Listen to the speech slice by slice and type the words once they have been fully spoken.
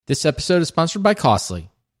This episode is sponsored by Costly.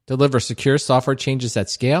 Deliver secure software changes at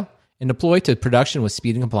scale and deploy to production with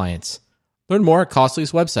speed and compliance. Learn more at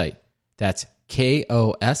Costly's website. That's KOSLI.com.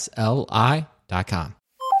 All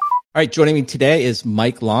right, joining me today is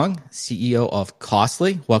Mike Long, CEO of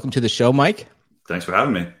Costly. Welcome to the show, Mike. Thanks for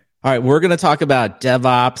having me. All right, we're going to talk about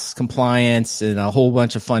DevOps, compliance, and a whole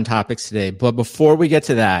bunch of fun topics today. But before we get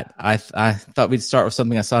to that, I thought we'd start with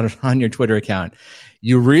something I saw on your Twitter account.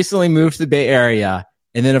 You recently moved to the Bay Area,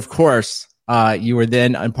 and then, of course, you were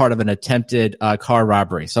then part of an attempted car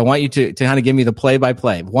robbery. So I want you to kind of give me the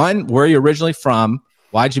play-by-play. One, where are you originally from?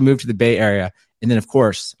 Why'd you move to the Bay Area? And then, of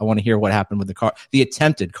course, I want to hear what happened with the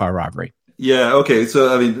attempted car robbery. Yeah, okay.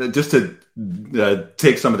 So, I mean, just to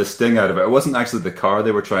take some of the sting out of it, it wasn't actually the car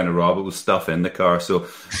they were trying to rob. It was stuff in the car. So,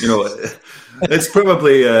 it's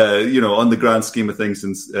probably, on the grand scheme of things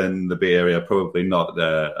in the Bay Area, probably not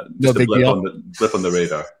just a blip on the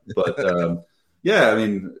radar. But, yeah, I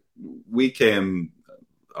mean, we came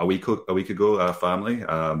a week ago, our family.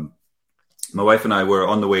 My wife and I were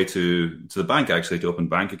on the way to the bank, actually, to open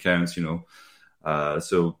bank accounts, but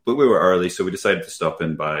we were early, so we decided to stop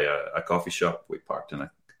in by a coffee shop. We parked in a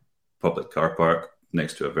public car park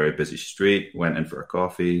next to a very busy street, went in for a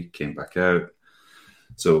coffee, came back out.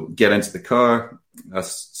 So get into the car, I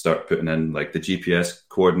start putting in like the GPS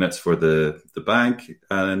coordinates for the bank.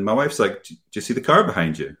 And my wife's like, do you see the car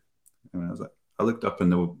behind you? And I was like, I looked up in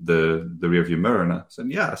the rearview mirror and I said,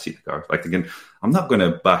 yeah, I see the car. Like, again, I'm not going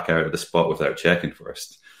to back out of the spot without checking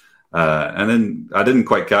first. And then I didn't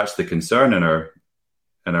quite catch the concern in her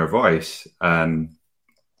voice. And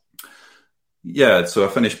yeah, so I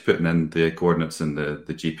finished putting in the coordinates in the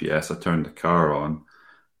GPS. I turned the car on.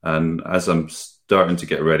 And as I'm starting to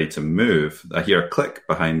get ready to move, I hear a click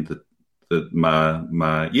behind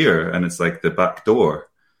my ear. And it's like the back door.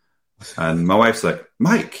 And my wife's like,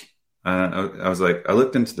 Mike. I was like, I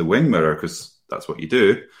looked into the wing mirror because that's what you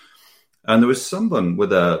do. And there was someone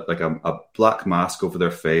with a black mask over their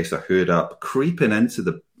face, a hood up, creeping into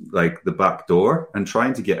the back door and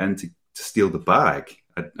trying to get in to steal the bag.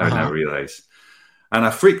 I now realize, and I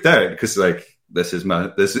freaked out because this is my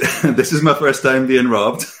first time being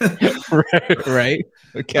robbed. right.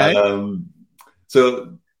 Okay.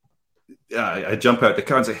 So yeah, I jump out the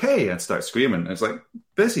car and say, "Hey!" and start screaming. And it's like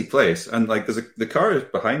busy place, and like the car is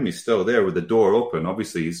behind me still there with the door open.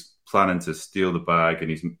 Obviously, he's planning to steal the bag, and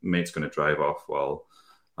his mate's going to drive off while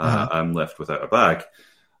I'm left without a bag.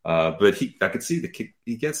 But I could see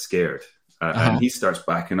he gets scared, and he starts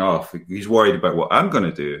backing off. He's worried about what I'm going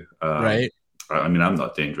to do. Right. I mean, I'm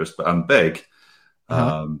not dangerous, but I'm big.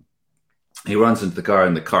 He runs into the car,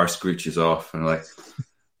 and the car screeches off, and like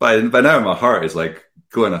by now my heart is like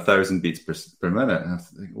going 1,000 beats per minute. And I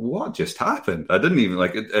was like, what just happened? I didn't even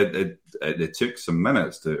it took some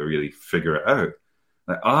minutes to really figure it out.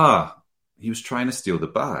 Like, he was trying to steal the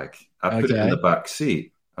bag. I put it in the back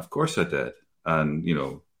seat. Of course I did. And,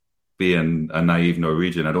 being a naive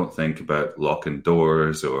Norwegian, I don't think about locking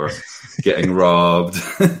doors or getting robbed.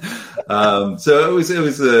 So it was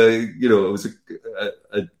a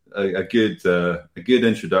good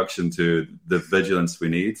introduction to the vigilance we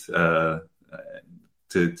need,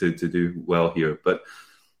 to do well here. But,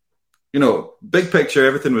 big picture,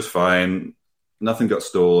 everything was fine. Nothing got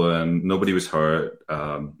stolen. Nobody was hurt.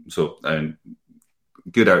 And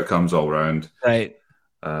good outcomes all around. Right.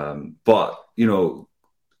 But,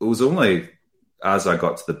 it was only as I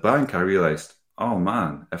got to the bank, I realized, oh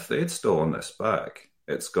man, if they had stolen this bag,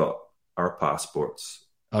 it's got our passports,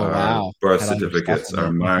 our birth certificates,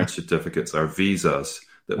 our marriage certificates, our visas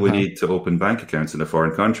that we need to open bank accounts in a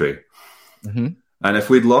foreign country. Mm-hmm. And if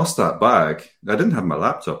we'd lost that bag, I didn't have my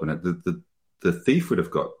laptop in it. The thief would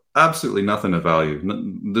have got absolutely nothing of value.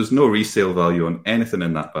 There's no resale value on anything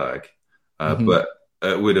in that bag. But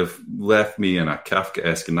it would have left me in a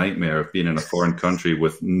Kafkaesque nightmare of being in a foreign country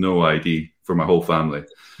with no ID for my whole family.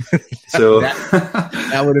 So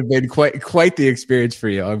that would have been quite the experience for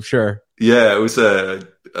you, I'm sure. Yeah, it was a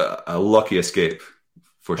lucky escape.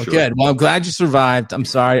 For sure. Good. Well, I'm glad you survived. I'm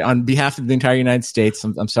sorry on behalf of the entire United States.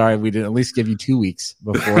 I'm sorry we didn't at least give you 2 weeks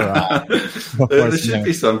before. There should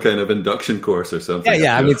be some kind of induction course or something.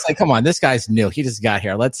 Yeah. I mean, it's like, come on, this guy's new. He just got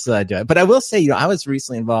here. Let's do it. But I will say, I was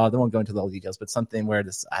recently involved. I won't go into the details, but something where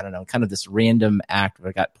I don't know, kind of this random act where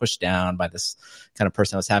I got pushed down by this kind of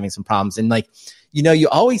person that was having some problems. And like, you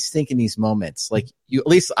always think in these moments, like at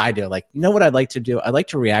least I do, like, you know what I'd like to do? I'd like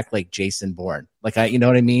to react like Jason Bourne. Like, you know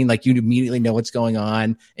what I mean? Like, you immediately know what's going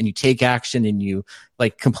on and you take action and you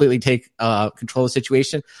like completely take control of the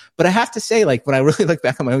situation. But I have to say, like, when I really look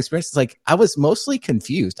back on my own experience, it's like, I was mostly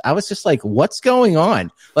confused. I was just like, what's going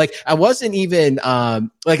on? Like, I wasn't even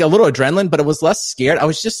like a little adrenaline, but it was less scared. I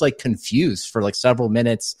was just like confused for like several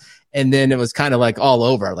minutes. And then it was kind of like all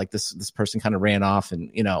over. Like this person kind of ran off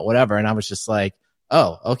and, whatever. And I was just like,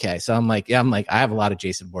 oh, okay. So I'm like, I have a lot of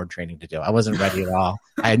Jason Bourne training to do. I wasn't ready at all.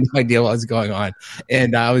 I had no idea what was going on.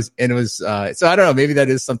 And it was, so I don't know, maybe that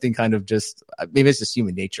is something kind of just, maybe it's just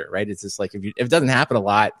human nature, right? It's just like, if it doesn't happen a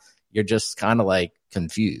lot, you're just kind of like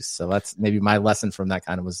confused. So that's maybe my lesson from that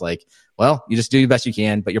kind of was like, well, you just do the best you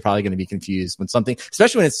can, but you're probably going to be confused when something,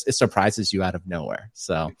 especially when it surprises you out of nowhere.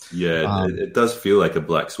 So yeah, it does feel like a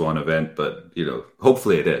black swan event, but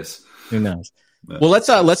hopefully it is. Who knows? Well,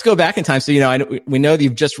 let's go back in time. So, we know that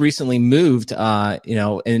you've just recently moved, to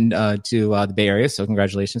the Bay Area. So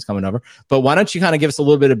congratulations coming over. But why don't you kind of give us a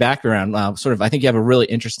little bit of background? I think you have a really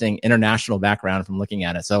interesting international background from looking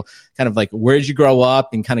at it. So kind of like, where did you grow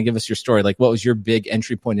up and kind of give us your story? Like, what was your big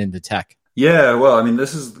entry point into tech? Yeah, well, I mean,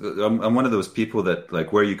 I'm one of those people that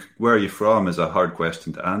like, where are you from is a hard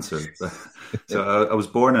question to answer. So I was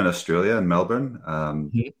born in Australia, in Melbourne.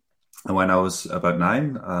 And when I was about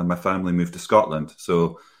 9, my family moved to Scotland.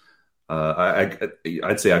 So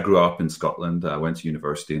I'd say I grew up in Scotland. I went to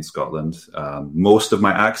university in Scotland. Most of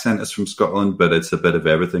my accent is from Scotland, but it's a bit of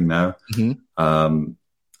everything now. And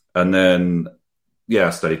then, I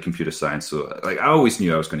studied computer science. So like, I always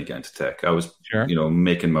knew I was going to get into tech. I was,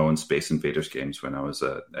 making my own Space Invaders games when I was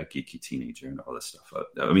a geeky teenager and all this stuff.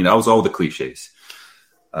 I mean, I was all the cliches.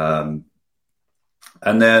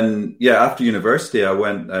 And then, after university, I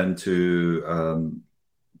went into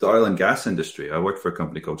the oil and gas industry. I worked for a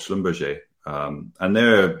company called Schlumberger. And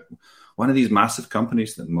they're one of these massive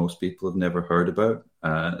companies that most people have never heard about.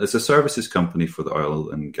 It's a services company for the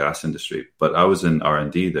oil and gas industry, but I was in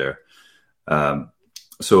R&D there.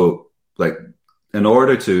 So, like, in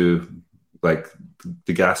order to, like,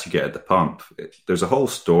 the gas you get at the pump, there's a whole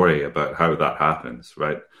story about how that happens,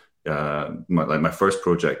 right? My first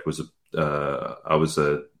project was I was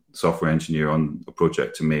a software engineer on a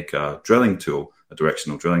project to make a drilling tool, a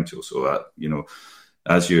directional drilling tool. So that,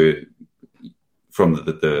 as you from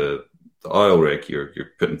the oil rig, you're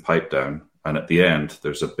putting pipe down, and at the end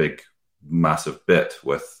there's a big, massive bit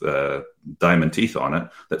with diamond teeth on it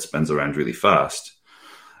that spins around really fast.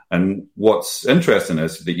 And what's interesting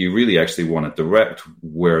is that you really actually want to direct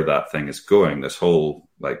where that thing is going. This whole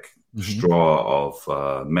straw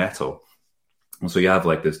of metal. So you have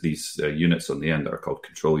like these units on the end that are called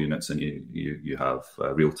control units, and you have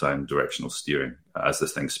real-time directional steering as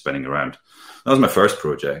this thing's spinning around. That was my first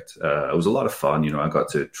project. It was a lot of fun. I got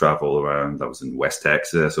to travel around. I was in West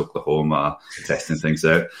Texas, Oklahoma, testing things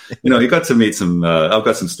out. You got to meet some. I've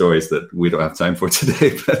got some stories that we don't have time for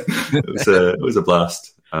today, but it was a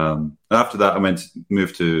blast. And after that, I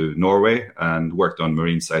moved to Norway and worked on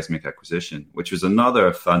marine seismic acquisition, which was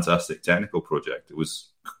another fantastic technical project. It was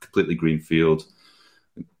completely greenfield.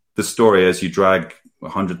 The story is you drag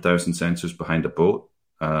 100,000 sensors behind a boat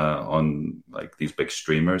on like these big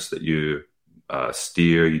streamers that you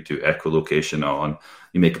steer, you do echolocation on,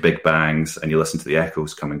 you make big bangs, and you listen to the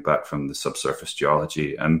echoes coming back from the subsurface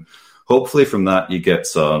geology. And hopefully from that, you get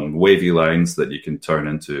some wavy lines that you can turn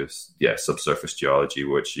into subsurface geology,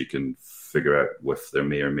 which you can figure out if there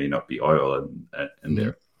may or may not be oil in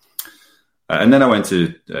there. And then I went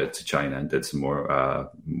to China and did some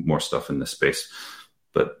more stuff in this space.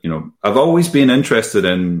 But, I've always been interested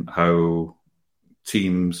in how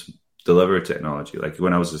teams deliver technology. Like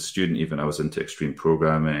when I was a student, even I was into extreme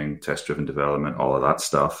programming, test-driven development, all of that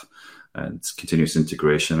stuff, and continuous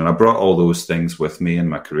integration. And I brought all those things with me in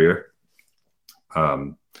my career.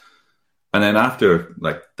 And then after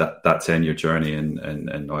like that 10-year journey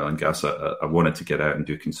in oil and gas, I wanted to get out and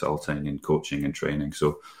do consulting and coaching and training.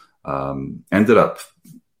 So ended up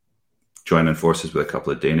joining forces with a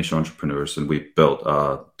couple of Danish entrepreneurs, and we built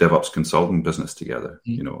a DevOps consulting business together.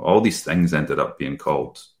 All these things ended up being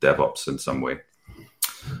called DevOps in some way.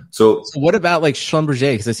 So what about like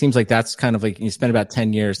Schlumberger? Because it seems like that's kind of like you spent about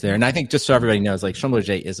 10 years there. And I think just so everybody knows, like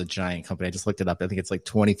Schlumberger is a giant company. I just looked it up. I think it's like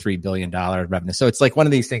 $23 billion revenue. So it's like one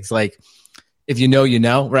of these things like, if you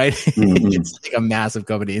know, right? It's like a massive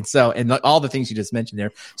company. And so, and all the things you just mentioned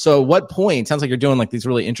there. So at what point, sounds like you're doing like these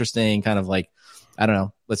really interesting kind of like, I don't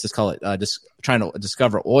know, let's just call it just trying to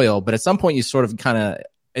discover oil. But at some point you sort of kind of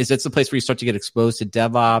Is that the place where you start to get exposed to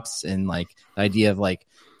DevOps and like the idea of like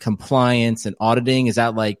compliance and auditing? Is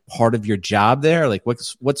that like part of your job there? Like what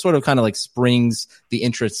sort of kind of like springs the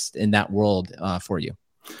interest in that world for you?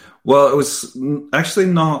 Well, it was actually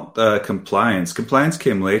not compliance. Compliance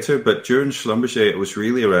came later, but during Schlumberger, it was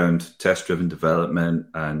really around test-driven development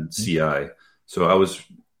and CI. So I was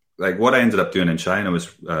like, what I ended up doing in China was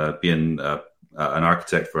being an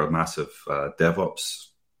architect for a massive DevOps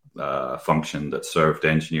function that served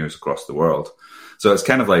engineers across the world. So it's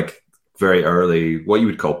kind of like very early, what you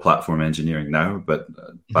would call platform engineering now, but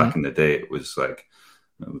back in the day, it was like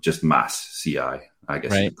just mass CI, I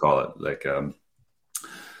guess you'd call it. Like,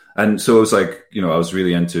 and so it was like, you know, I was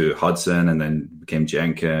really into Hudson and then became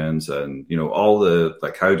Jenkins and, you know, all the,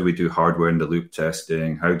 like, how do we do hardware in the loop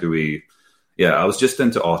testing? How do we, I was just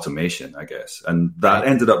into automation, I guess. And that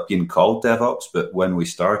ended up being called DevOps. But when we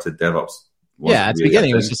started, DevOps at the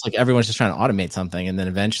beginning, it was just like everyone's just trying to automate something. And then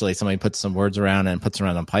eventually somebody puts some words around and puts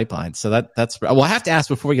around on pipelines. So that's, well, I have to ask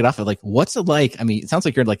before we get off of like, what's it like? I mean, it sounds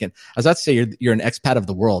like you're like I was about to say you're an expat of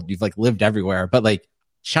the world. You've like lived everywhere, but like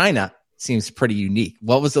China seems pretty unique.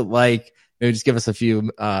 What was it like? Maybe just give us a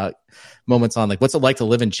few moments on like, what's it like to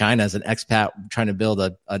live in China as an expat trying to build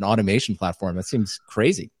an automation platform? That seems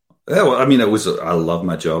crazy. Yeah, well, I mean, I love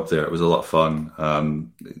my job there. It was a lot of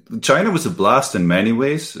fun. China was a blast in many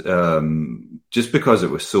ways, just because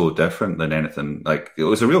it was so different than anything. Like, it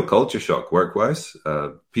was a real culture shock work-wise.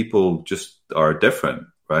 People just are different,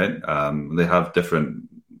 right? They have different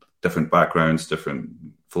backgrounds, different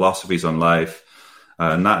philosophies on life.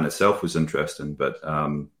 And that in itself was interesting. But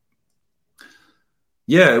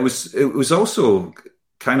it was also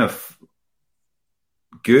kind of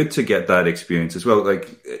good to get that experience as well.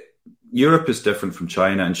 Like, Europe is different from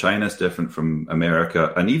China, and China is different from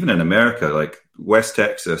America. And even in America, like West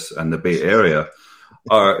Texas and the Bay Area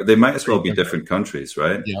they might as well be different countries,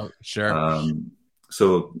 right? Yeah, sure.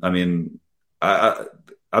 So, I mean,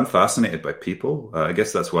 I'm fascinated by people. I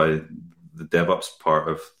guess that's why the DevOps part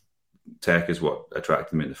of tech is what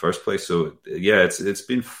attracted me in the first place. So yeah, it's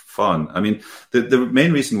been fun. I mean, the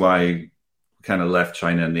main reason why I kind of left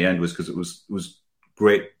China in the end was because it was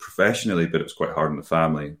great professionally, but it was quite hard on the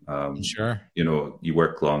family. Sure. You know, you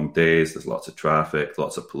work long days. There's lots of traffic,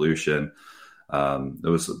 lots of pollution.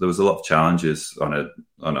 There was a lot of challenges on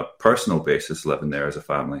a personal basis living there as a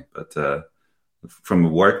family, but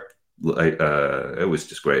from work, it was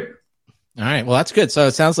just great. All right. Well, that's good. So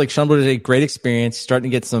it sounds like Schlumberger did a great experience, starting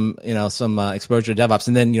to get some exposure to DevOps,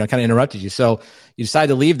 and then, kind of interrupted you. So you decided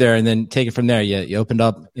to leave there and then take it from there. You opened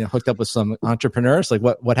up, hooked up with some entrepreneurs. Like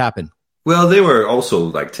what happened? Well, they were also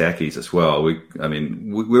like techies as well. We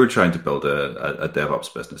were trying to build a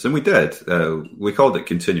DevOps business, and we did. We called it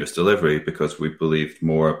continuous delivery because we believed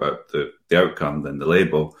more about the outcome than the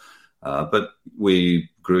label. But we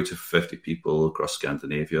grew to 50 people across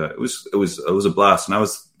Scandinavia. It was a blast, and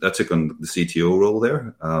I took on the CTO role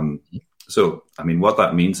there. So, I mean, what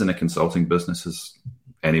that means in a consulting business is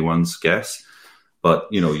anyone's guess. But,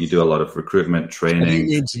 you do a lot of recruitment,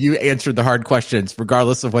 training. You answered the hard questions,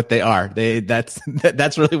 regardless of what they are. That's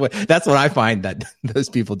really what I find that those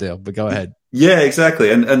people do. But go ahead. Yeah,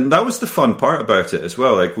 exactly. And that was the fun part about it as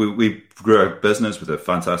well. Like we grew our business with a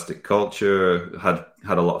fantastic culture,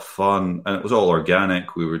 had a lot of fun, and it was all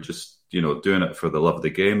organic. We were just, doing it for the love of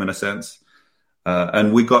the game in a sense.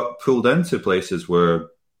 And we got pulled into places where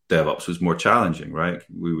DevOps was more challenging, right?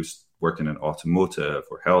 We was working in automotive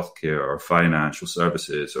or healthcare or financial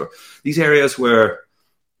services or these areas where,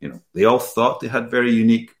 they all thought they had very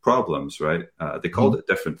unique problems, right? They called it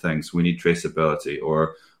different things. We need traceability,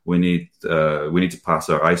 or we need to pass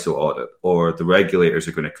our ISO audit, or the regulators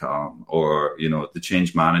are going to come, or, the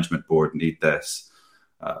change management board need this.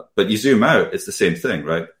 But you zoom out, it's the same thing,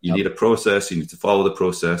 right? You need a process, you need to follow the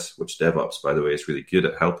process, which DevOps, by the way, is really good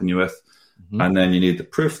at helping you with. Mm-hmm. And then you need the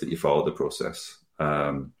proof that you follow the process.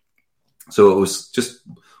 So it was just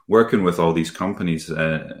working with all these companies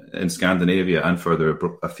in Scandinavia and further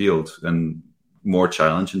afield in more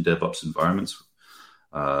challenging DevOps environments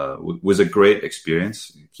was a great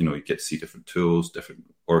experience. You get to see different tools, different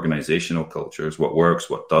organizational cultures, what works,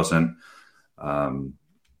 what doesn't. And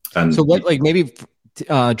so what, like maybe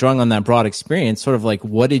drawing on that broad experience, sort of like,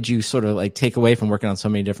 what did you sort of like take away from working on so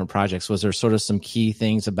many different projects? Was there sort of some key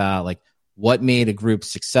things about like what made a group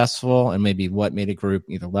successful and maybe what made a group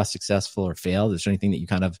either less successful or failed? Is there anything that you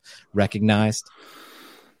kind of recognized?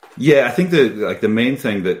 Yeah, I think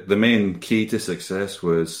the main key to success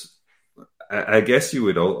was, I guess you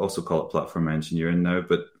would also call it platform engineering now,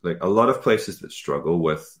 but like a lot of places that struggle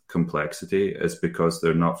with complexity is because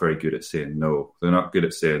they're not very good at saying no. They're not good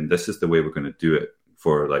at saying, this is the way we're going to do it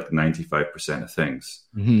for like 95% of things.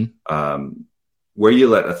 Mm-hmm. Where you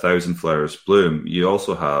let 1,000 flowers bloom, you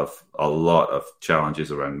also have a lot of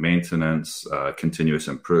challenges around maintenance, continuous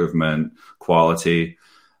improvement, quality.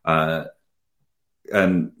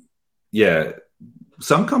 And yeah,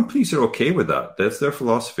 some companies are okay with that. That's their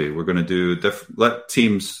philosophy. We're going to do let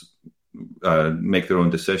teams make their own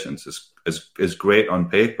decisions. Is great on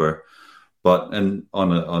paper, but on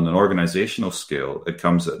an organizational scale, it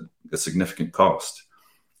comes at a significant cost.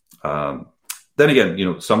 Then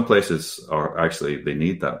again, some places are actually, they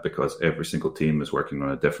need that because every single team is working on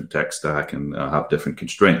a different tech stack and have different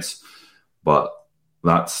constraints. But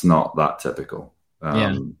that's not that typical.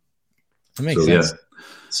 That makes sense. Yeah.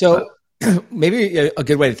 So maybe a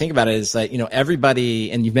good way to think about it is that,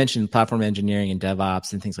 everybody, and you mentioned platform engineering and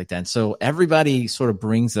DevOps and things like that. And so everybody sort of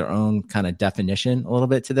brings their own kind of definition a little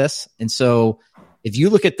bit to this. And so if you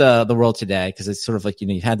look at the world today, because it's sort of like,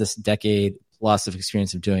 you've had this decade plus of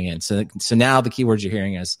experience of doing it. So now the keywords you're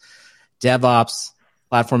hearing is DevOps,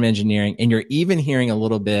 platform engineering, and you're even hearing a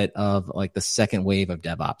little bit of like the second wave of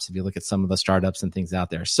DevOps if you look at some of the startups and things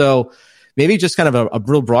out there. So maybe just kind of a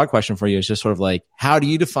real broad question for you is just sort of like, how do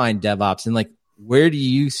you define DevOps, and like, where do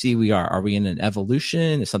you see we are? Are we in an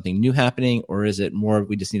evolution? Is something new happening? Or is it more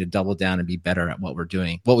we just need to double down and be better at what we're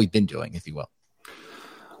doing, what we've been doing, if you will?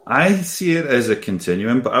 I see it as a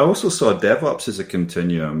continuum, but I also saw DevOps as a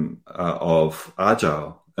continuum of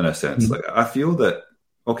Agile in a sense. Mm-hmm. Like, I feel that,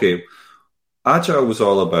 okay, Agile was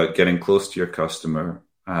all about getting close to your customer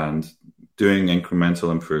and doing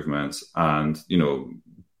incremental improvements. And,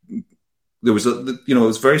 there was it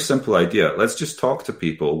was a very simple idea. Let's just talk to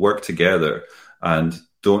people, work together, and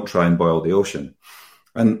don't try and boil the ocean.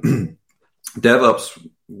 And DevOps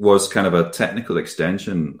was kind of a technical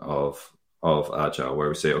extension of Agile, where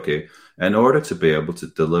we say, okay, in order to be able to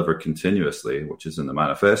deliver continuously, which is in the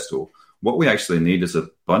manifesto, what we actually need is a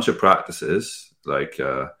bunch of practices like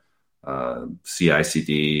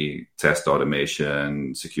CI/CD, test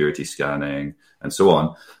automation, security scanning, and so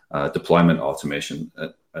on, deployment automation.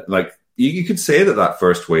 Like, you could say that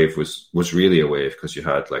first wave was really a wave because you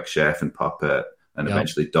had like Chef and Puppet and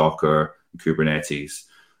eventually Docker and Kubernetes,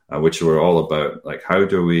 which were all about like, how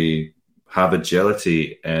do we have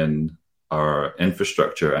agility in our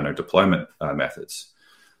infrastructure and our deployment methods.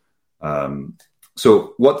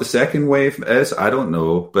 So what the second wave is, I don't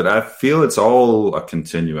know, but I feel it's all a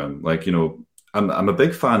continuum. Like, I'm a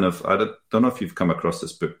big fan of, I don't know if you've come across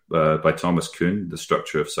this book by Thomas Kuhn, The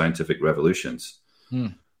Structure of Scientific Revolutions,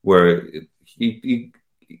 where he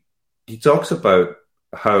talks about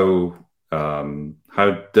how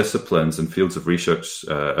disciplines and fields of research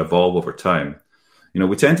evolve over time.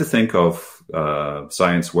 We tend to think of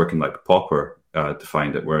science working like Popper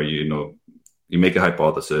defined it, where you make a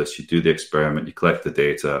hypothesis, you do the experiment, you collect the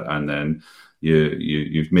data, and then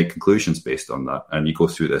you make conclusions based on that, and you go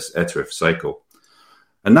through this iterative cycle.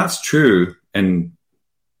 And that's true in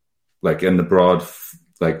the broad,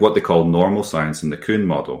 like what they call normal science in the Kuhn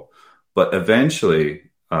model. But eventually,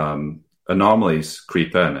 anomalies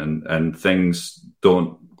creep in, and things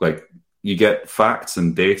don't, like, you get facts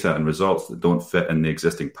and data and results that don't fit in the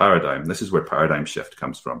existing paradigm. This is where paradigm shift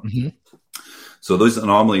comes from. Mm-hmm. So those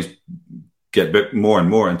anomalies get bit more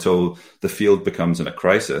and more until the field becomes in a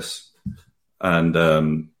crisis.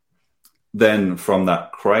 And then from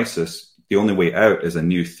that crisis, the only way out is a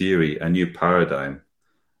new theory, a new paradigm.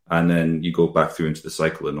 And then you go back through into the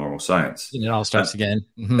cycle of normal science. And it all starts again.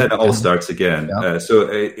 Mm-hmm. Then it all starts again. Yeah. So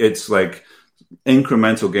it's like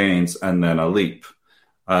incremental gains and then a leap.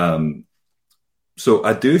 So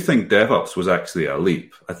I do think DevOps was actually a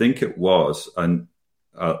leap. I think it was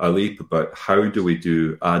a leap about how do we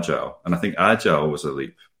do Agile. And I think Agile was a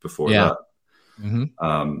leap before that. Mm-hmm.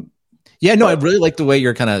 I really like the way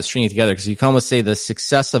you're kind of stringing it together, because you can almost say the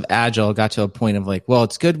success of Agile got to a point of like, well,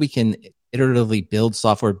 it's good we can iteratively build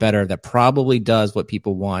software better that probably does what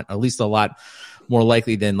people want, at least a lot more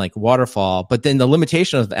likely than like waterfall. But then the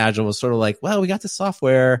limitation of Agile was sort of like, well, we got the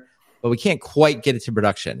software, but we can't quite get it to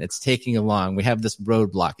production. It's taking along. We have this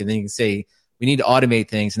roadblock. And then you can say we need to automate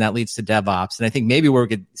things, and that leads to DevOps. And I think maybe where we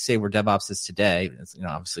could say where DevOps is today, it's,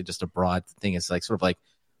 obviously just a broad thing. It's like sort of like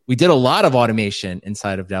we did a lot of automation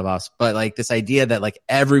inside of DevOps, but like this idea that like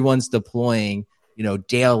everyone's deploying,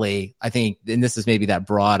 daily, I think, and this is maybe that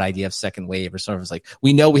broad idea of second wave, or sort of like,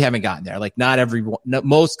 we know we haven't gotten there. Like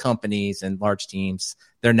most companies and large teams,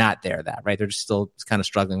 they're not there right. They're just still kind of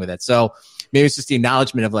struggling with it. So maybe it's just the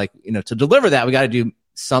acknowledgement of like, to deliver that, we got to do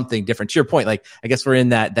something different. To your point, like, I guess we're in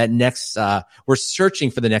that next, we're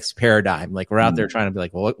searching for the next paradigm. Like we're out there trying to be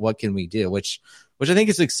like, well, what can we do? Which which I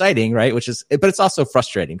think is exciting, right? But it's also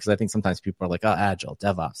frustrating because I think sometimes people are like, oh, agile,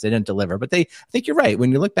 DevOps, they didn't deliver. But I think you're right.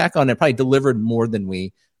 When you look back on it, probably delivered more than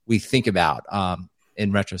we think about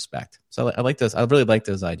in retrospect. So I like those. I really like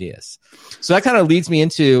those ideas. So that kind of leads me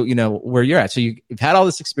into, where you're at. So you've had all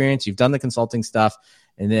this experience, you've done the consulting stuff,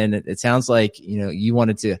 and then it sounds like, you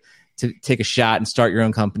wanted to take a shot and start your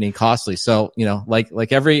own company, Costly. So,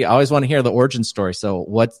 I always want to hear the origin story. So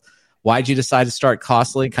why'd you decide to start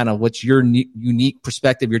Costly? Kind of what's your unique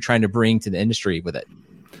perspective you're trying to bring to the industry with it?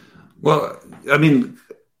 Well, I mean,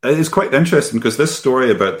 it's quite interesting because this story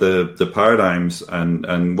about the paradigms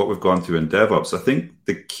and what we've gone through in DevOps, I think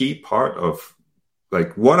the key part of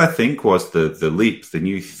what I think was the leap, the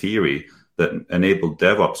new theory that enabled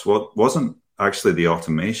DevOps wasn't actually the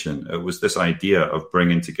automation. It was this idea of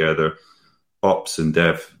bringing together ops and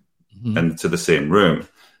dev into the same room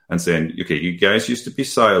and saying, okay, you guys used to be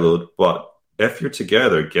siloed, but if you're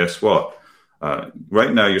together, guess what?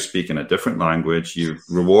 Right now you're speaking a different language. You're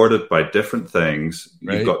rewarded by different things.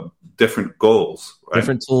 Right. You've got different goals, right?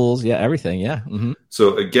 Different tools. Yeah. Everything. Yeah. Mm-hmm.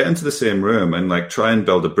 So get into the same room and try and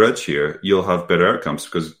build a bridge here. You'll have better outcomes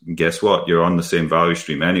because guess what? You're on the same value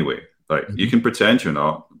stream anyway. You can pretend you're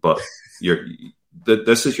not, but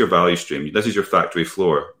this is your value stream. This is your factory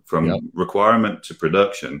floor from requirement to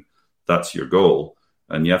production. That's your goal.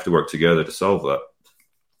 And you have to work together to solve that.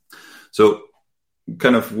 So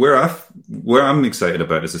kind of where I'm excited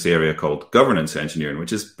about is this area called governance engineering,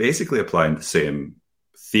 which is basically applying the same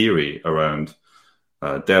theory around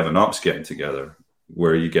dev and ops getting together,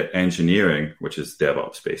 where you get engineering, which is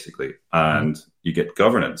DevOps basically, and you get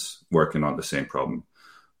governance working on the same problem.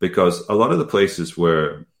 Because a lot of the places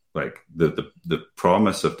where the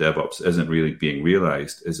promise of DevOps isn't really being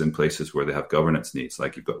realized is in places where they have governance needs.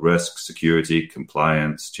 You've got risk, security,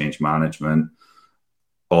 compliance, change management,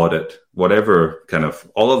 audit, whatever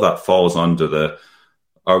all of that falls under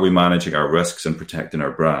are we managing our risks and protecting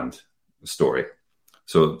our brand story.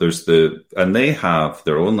 So and they have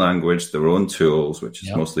their own language, their own tools, which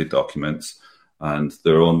is mostly documents, and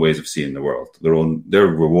their own ways of seeing the world. They're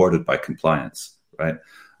rewarded by compliance, right?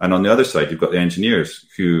 And on the other side, you've got the engineers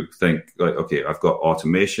who think okay, I've got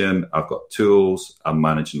automation, I've got tools, I'm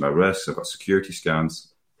managing my risks, I've got security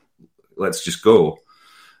scans. Let's just go.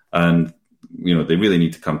 And, they really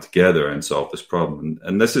need to come together and solve this problem.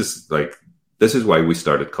 And this is why we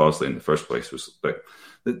started Costly in the first place, was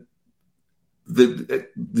the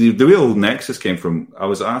real nexus came from, I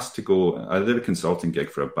was asked to go, I did a consulting gig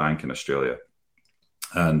for a bank in Australia,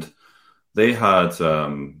 and they had,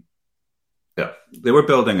 they were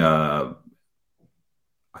building I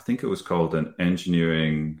think it was called an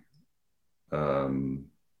engineering,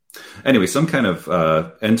 some kind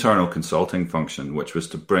of internal consulting function, which was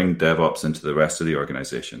to bring DevOps into the rest of the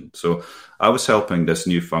organization. So I was helping this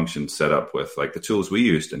new function set up with the tools we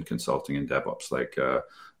used in consulting and DevOps,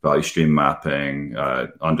 value stream mapping,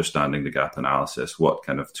 understanding the gap analysis, what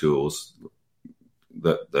kind of tools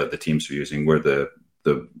the teams were using, where the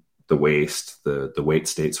waste, the wait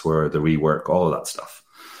states were, the rework, all of that stuff.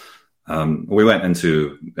 We went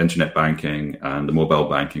into internet banking and the mobile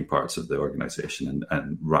banking parts of the organization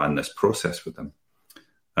and ran this process with them.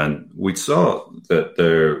 And we saw that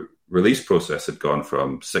their release process had gone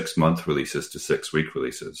from 6-month releases to 6-week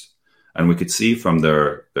releases. And we could see from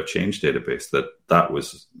their change database that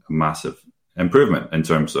was a massive improvement in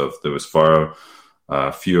terms of there was far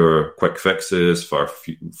fewer quick fixes,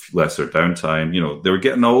 lesser downtime. They were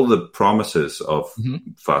getting all the promises of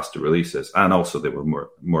faster releases, and also they were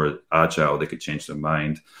more agile. They could change their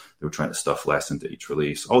mind. They were trying to stuff less into each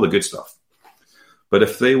release, all the good stuff. But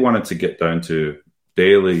if they wanted to get down to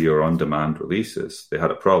daily or on-demand releases, they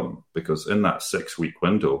had a problem, because in that 6-week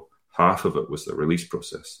window, half of it was the release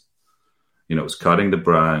process. It was cutting the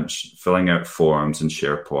branch, filling out forms in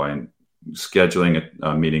SharePoint, scheduling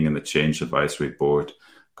a meeting in the change advisory board,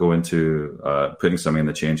 going to putting something in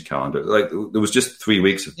the change calendar. There was just 3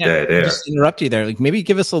 weeks of dead air. Just interrupt you there. Maybe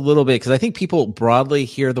give us a little bit, because I think people broadly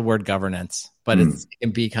hear the word governance, but it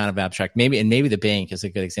can be kind of abstract. Maybe the bank is a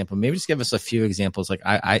good example. Maybe just give us a few examples.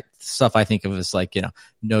 Stuff I think of as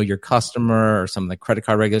know your customer or some of the credit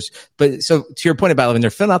card regulars. But so to your point about when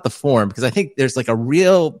they're filling out the form, because I think there's a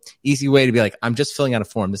real easy way to be I'm just filling out a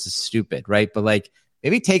form. This is stupid, right? But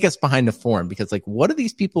maybe take us behind the form, because what do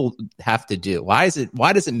these people have to do? Why does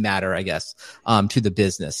it matter, I guess, to the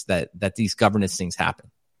business that these governance things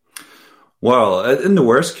happen? Well, in the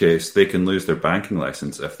worst case, they can lose their banking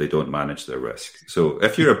license if they don't manage their risk. So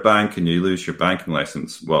if you're a bank and you lose your banking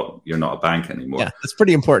license, well, you're not a bank anymore. Yeah, that's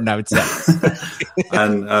pretty important, I would say.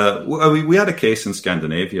 And we had a case in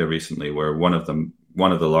Scandinavia recently where one of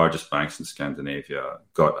one of the largest banks in Scandinavia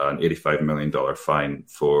got an $85 million fine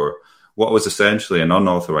for what was essentially an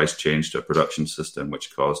unauthorized change to a production system,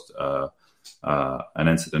 which caused an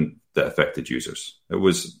incident that affected users. It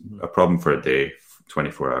was a problem for a day,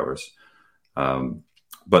 24 hours.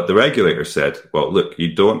 But the regulator said, well, look,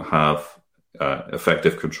 you don't have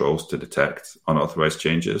effective controls to detect unauthorized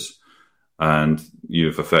changes, and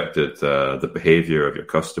you've affected the behavior of your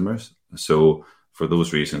customers. So for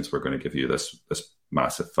those reasons, we're going to give you this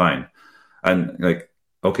massive fine. And like,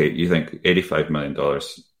 okay, you think $85 million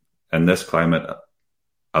in this climate,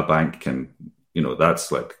 a bank can,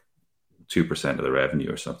 that's like 2% of the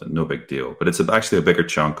revenue or something, no big deal. But it's actually a bigger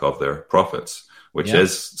chunk of their profits, which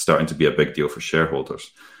is starting to be a big deal for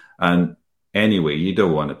shareholders. And anyway, you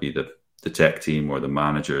don't want to be the tech team or the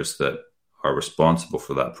managers that are responsible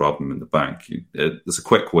for that problem in the bank. It's a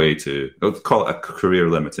quick way to call it a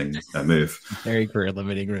career-limiting move. Very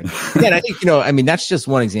career-limiting move. Yeah, and I think, that's just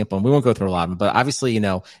one example. And we won't go through a lot of them, but obviously,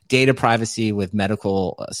 data privacy with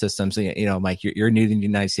medical systems, Mike, you're new to the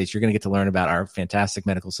United States. You're going to get to learn about our fantastic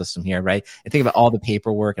medical system here, right? And think about all the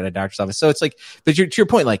paperwork at a doctor's office. So it's like, but to your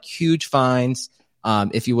point, like huge fines,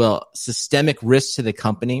 if you will, systemic risk to the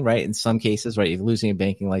company, right? In some cases, right? You're losing a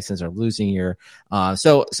banking license or losing your,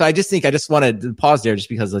 so I just wanted to pause there just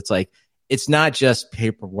because it's like, it's not just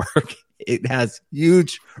paperwork. It has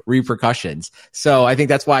huge repercussions. So I think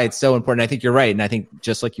that's why it's so important. I think you're right. And I think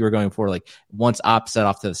just like you were going for, like once ops set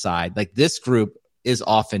off to the side, like this group is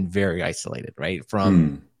often very isolated, right?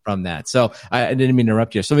 From that. So I didn't mean to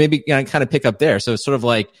interrupt you. So maybe kind of pick up there. So it's sort of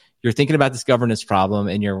like, you're thinking about this governance problem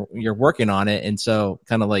and you're working on it. And so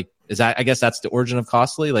kind of like, I guess that's the origin of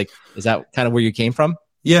Costly. Like, is that kind of where you came from?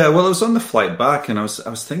 Yeah. Well, I was on the flight back and I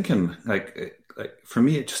was thinking like for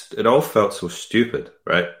me, it all felt so stupid,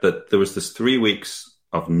 right? That there was this 3 weeks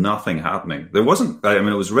of nothing happening. There wasn't, it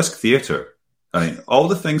was risk theater. All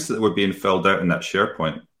the things that were being filled out in that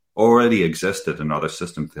SharePoint already existed in other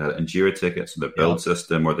systems. They had Jira tickets or the build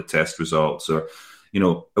system or the test results or, it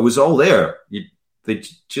was all there.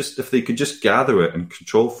 If they could just gather it and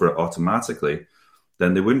control for it automatically,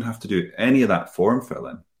 then they wouldn't have to do any of that form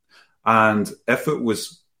filling. And if it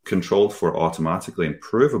was controlled for automatically and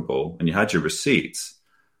provable and you had your receipts,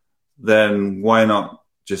 then why not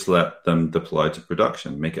just let them deploy to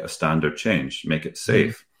production, make it a standard change, make it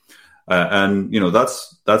safe? And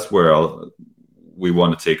that's where we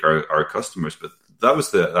want to take our customers. But that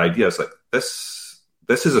was the idea. It's like, this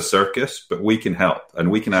is a circus, but we can help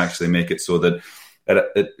and we can actually make it so that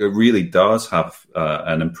it really does have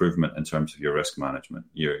an improvement in terms of your risk management.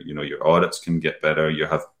 Your audits can get better. You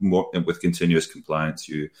have more with continuous compliance.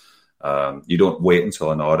 You don't wait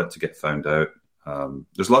until an audit to get found out.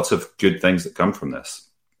 There's lots of good things that come from this.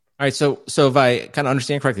 All right. So if I kind of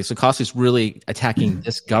understand correctly, so Costly is really attacking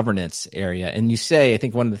this governance area. And you say, I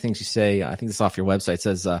think one of the things you say, I think this is off your website,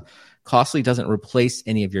 says Costly doesn't replace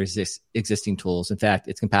any of your existing tools. In fact,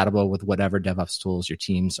 it's compatible with whatever DevOps tools your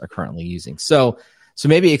teams are currently using. So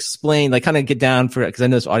maybe explain, like kind of get down for it, because I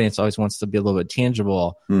know this audience always wants to be a little bit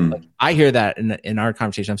tangible. Like, I hear that in our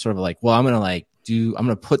conversation, I'm sort of like, well, I'm going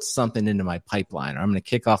to put something into my pipeline, or I'm going to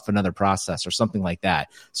kick off another process or something like that.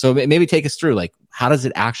 So maybe take us through, like, how does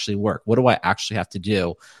it actually work? What do I actually have to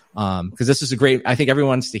do? Because this is I think everyone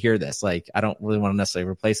wants to hear this. Like, I don't really want to necessarily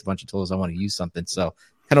replace a bunch of tools. I want to use something. So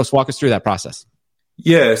kind of walk us through that process.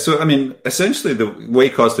 Yeah. So, essentially the way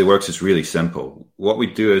Costly works is really simple. What we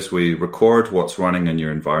do is we record what's running in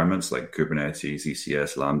your environments like Kubernetes,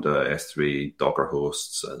 ECS, Lambda, S3, Docker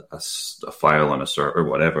hosts, a file on a server,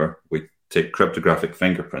 whatever. We take cryptographic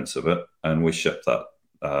fingerprints of it and we ship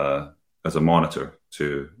that as a monitor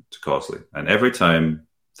to Costly. And every time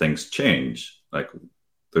things change, like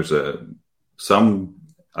there's a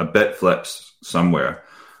bit flips somewhere,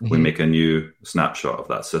 we make a new snapshot of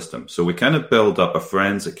that system. So we kind of build up a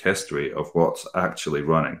forensic history of what's actually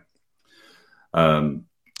running.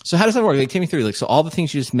 So how does that work? Like, take me through. Like, so all the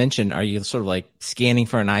things you just mentioned, are you sort of like scanning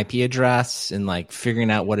for an IP address and like figuring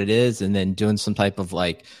out what it is, and then doing some type of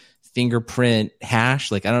like fingerprint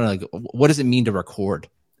hash? Like, I don't know. Like, what does it mean to record?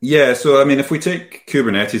 Yeah. So, if we take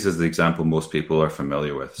Kubernetes as the example most people are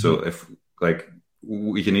familiar with. So if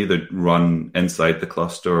we can either run inside the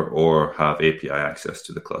cluster or have API access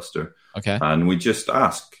to the cluster. Okay. And we just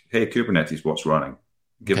ask, hey, Kubernetes, what's running?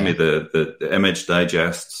 Give me the image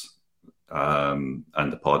digests and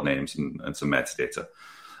the pod names and some metadata.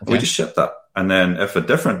 Okay. We just ship that. And then if a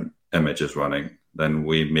different image is running, then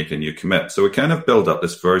we make a new commit. So we kind of build up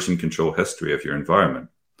this version control history of your environment.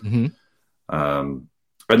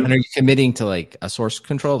 And are you committing to like a source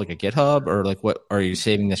control, like a GitHub, or like what? Are you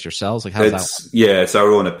saving this yourselves? Like how's that work? Yeah, it's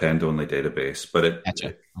our own append-only database, but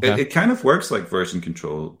Okay. it kind of works like version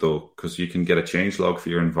control though, because you can get a change log for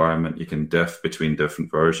your environment, you can diff between different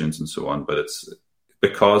versions and so on. But it's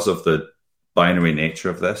because of the binary nature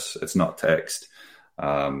of this, it's not text,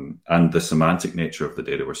 and the semantic nature of the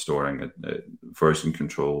data we're storing. Version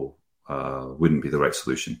control wouldn't be the right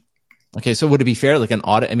solution. Okay, so would it be fair, like an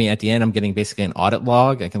audit? I mean, at the end, I'm getting basically an audit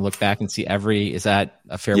log. I can look back and see is that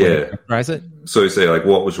a fair way to characterize it? So you say, like,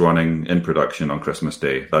 what was running in production on Christmas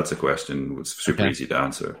Day? That's a question. It's super easy to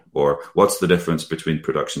answer. Or what's the difference between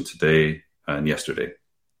production today and yesterday?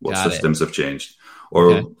 What systems have changed?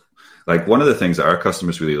 Or like one of the things that our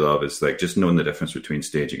customers really love is like just knowing the difference between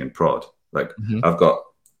staging and prod. Like I've got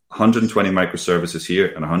 120 microservices here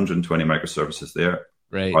and 120 microservices there.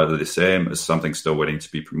 Right. Are they the same? Is something still waiting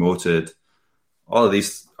to be promoted? All of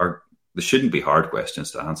these they shouldn't be hard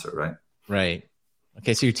questions to answer, right? Right.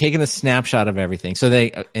 Okay. So you're taking a snapshot of everything. So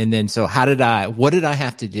what did I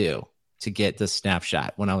have to do to get the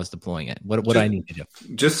snapshot when I was deploying it? What do I need to do?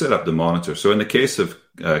 Just set up the monitor. So in the case of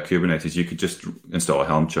Kubernetes, you could just install a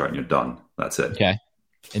Helm chart and you're done. That's it. Okay.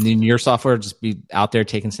 And then your software just be out there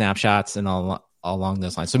taking snapshots and all along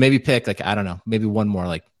those lines. So maybe pick like, I don't know, maybe one more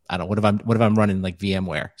like, I don't know, what if I'm running like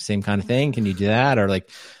VMware? Same kind of thing. Can you do that? Or like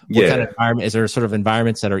what kind of environment? Is there sort of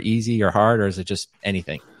environments that are easy or hard, or is it just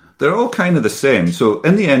anything? They're all kind of the same. So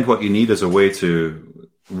in the end, what you need is a way to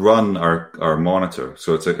run our monitor.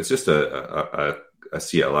 So it's just a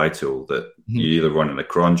CLI tool that you either run in a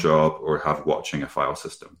cron job or have watching a file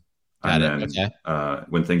system.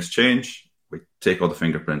 When things change, we take all the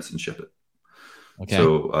fingerprints and ship it. Okay.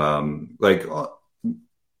 So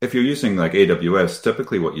if you're using like AWS,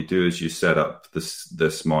 typically what you do is you set up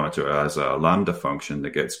this monitor as a Lambda function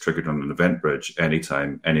that gets triggered on an event bridge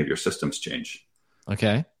anytime any of your systems change.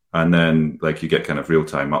 Okay. And then like you get kind of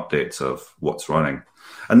real-time updates of what's running.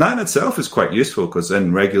 And that in itself is quite useful because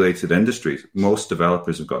in regulated industries, most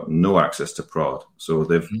developers have got no access to prod. So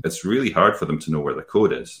it's really hard for them to know where the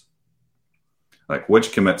code is. Like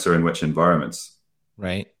which commits are in which environments.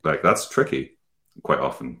 Right. Like that's tricky quite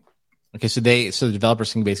often. Okay, so the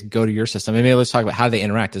developers can basically go to your system. And maybe let's talk about how they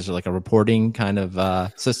interact. Is there like a reporting kind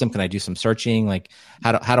of system? Can I do some searching? Like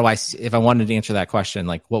how do I, if I wanted to answer that question,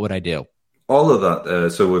 like what would I do? All of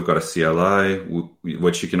that. So we've got a CLI,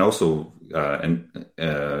 which you can also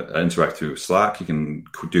interact through Slack. You can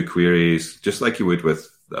do queries just like you would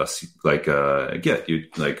with Git. You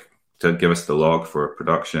like to give us the log for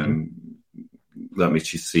production. Let me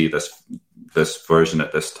see this version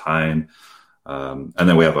at this time. And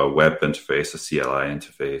then we have a web interface, a CLI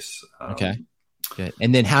interface. Okay. Good.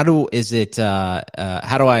 And then how do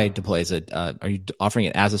I deploy? Is it, are you offering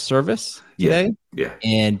it as a service today? Yeah.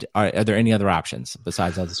 And are there any other options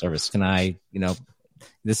besides as a service? Can I,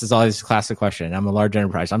 this is always a classic question. I'm a large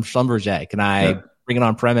enterprise. I'm Schlumberger. Can I bring it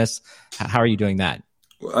on premise? How are you doing that?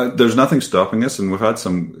 There's nothing stopping us. And we've had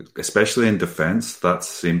some, especially in defense, that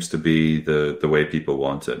seems to be the way people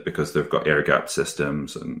want it because they've got air gap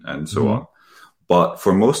systems and so on. But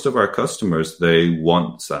for most of our customers, they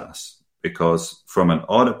want SaaS because from an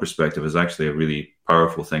audit perspective, it's actually a really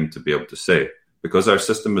powerful thing to be able to say. Because our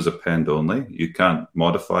system is append only, you can't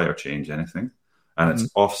modify or change anything. And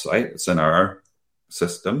it's offsite, it's in our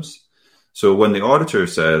systems. So when the auditor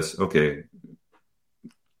says, okay,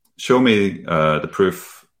 show me the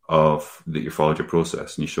proof of that you followed your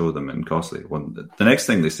process, and you show them in Costly, the next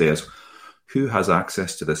thing they say is, who has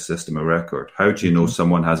access to this system of record? How do you know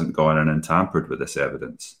someone hasn't gone in and tampered with this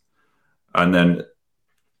evidence? And then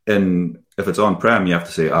if it's on-prem, you have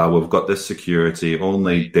to say, we've got this security,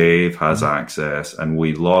 only Dave has access, and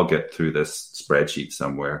we log it through this spreadsheet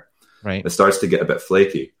somewhere. Right. It starts to get a bit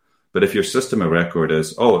flaky. But if your system of record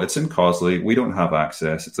is, it's in Costly, we don't have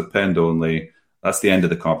access, it's append only, that's the end of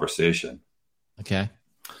the conversation. Okay.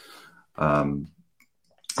 And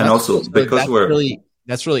also, because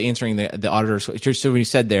that's really answering the auditors. So when you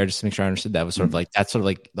said there, just to make sure I understood that, was sort of like, that's sort of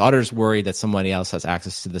like the auditor's worried that somebody else has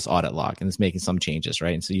access to this audit log and is making some changes,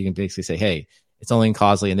 right? And so you can basically say, hey, it's only in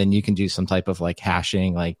Costly, and then you can do some type of like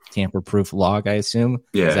hashing, like tamper-proof log, I assume.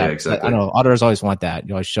 Yeah, exactly. I don't know. Auditors always want that.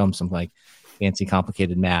 You always show them some like fancy,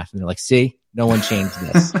 complicated math, and they're like, see, no one changed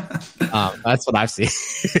this. That's what I've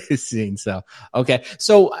seen. So, okay.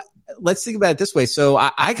 So let's think about it this way. So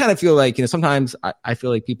I kind of feel like, sometimes I feel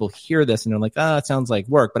like people hear this and they're like, it sounds like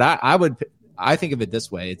work. But I think of it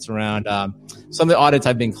this way. It's around some of the audits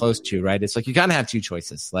I've been close to, right? It's like you kind of have two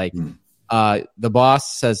choices. Like the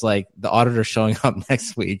boss says, like, the auditor's showing up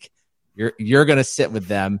next week. You're going to sit with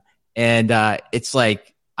them. And it's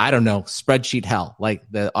like, I don't know, spreadsheet hell. Like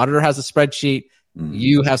the auditor has a spreadsheet.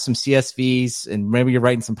 You have some CSVs and maybe you're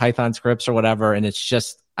writing some Python scripts or whatever. And it's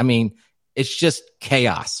just, it's just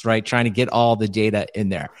chaos, right? Trying to get all the data in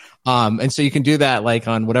there. And so you can do that like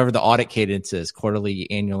on whatever the audit cadence is, quarterly,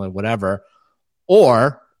 annual, or whatever.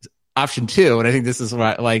 Or option two, and I think this is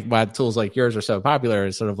why tools like yours are so popular,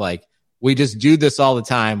 is sort of like, we just do this all the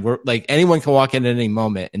time. We're like, anyone can walk in at any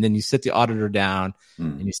moment. And then you sit the auditor down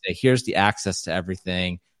and you say, here's the access to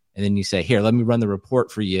everything. And then you say, here, let me run the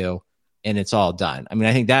report for you. And it's all done.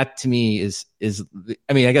 I think that to me is,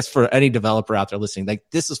 I guess for any developer out there listening, like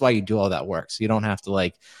this is why you do all that work. So you don't have to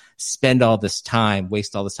like spend all this time,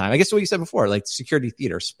 waste all this time. I guess what you said before, like security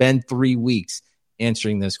theater, spend 3 weeks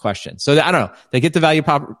answering those questions. So I don't know, they get the value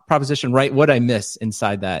proposition right. What I miss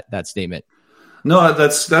inside that statement? No,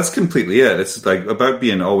 that's completely it. It's like about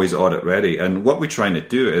being always audit ready. And what we're trying to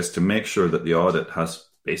do is to make sure that the audit has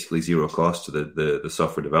basically zero cost to the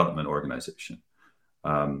software development organization.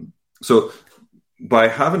 So by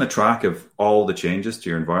having a track of all the changes to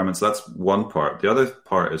your environments, that's one part. The other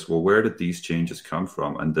part is, well, where did these changes come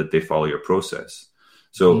from and did they follow your process?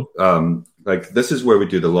 So like this is where we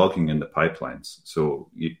do the logging in the pipelines. So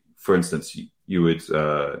for instance, you would,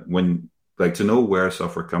 when like to know where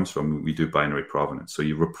software comes from, we do binary provenance. So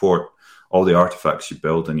you report all the artifacts you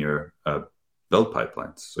build in your build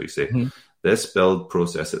pipelines. So you say, this build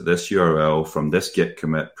process at this URL from this Git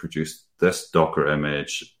commit produced this Docker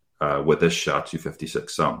image with this SHA-256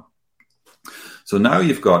 sum. So now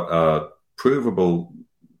you've got a provable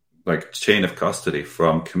like chain of custody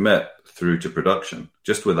from commit through to production,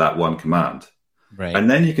 just with that one command. Right. And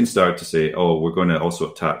then you can start to say, oh, we're going to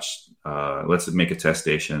also attach, let's make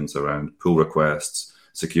attestations around pull requests,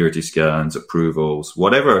 security scans, approvals,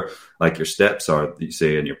 whatever like your steps are that you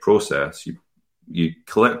say in your process, you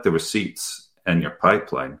collect the receipts in your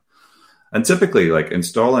pipeline. And typically, like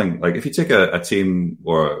installing, like if you take a team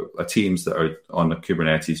or a teams that are on a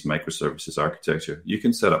Kubernetes microservices architecture, you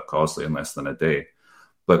can set up Causley in less than a day.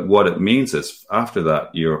 But what it means is after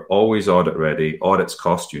that, you're always audit ready. Audits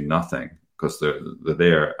cost you nothing because they're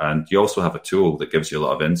there. And you also have a tool that gives you a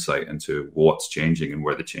lot of insight into what's changing and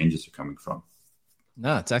where the changes are coming from.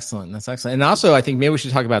 No, it's excellent. That's excellent. And also, I think maybe we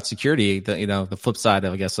should talk about security. The flip side,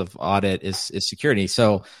 of, I guess, of audit is security.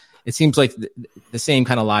 So it seems like the same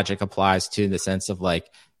kind of logic applies to the sense of like,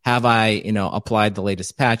 have I, applied the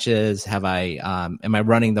latest patches? Have I, am I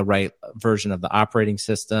running the right version of the operating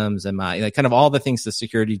systems? Am I like kind of all the things the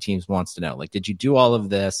security teams wants to know? Like, did you do all of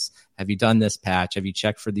this? Have you done this patch? Have you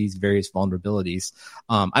checked for these various vulnerabilities?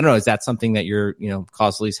 I don't know. Is that something that you're,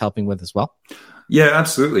 Causley is helping with as well? Yeah,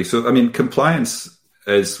 absolutely. So, compliance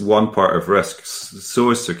is one part of risk.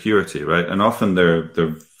 So is security, right? And often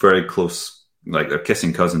they're very close. Like they're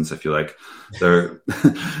kissing cousins, if you like.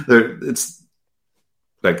 It's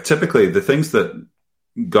like typically the things that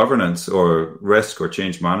governance or risk or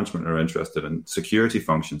change management are interested in, security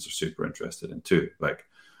functions are super interested in too. Like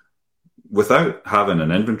without having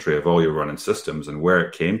an inventory of all your running systems and where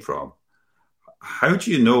it came from, how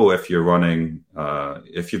do you know if you're running,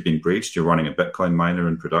 if you've been breached, you're running a Bitcoin miner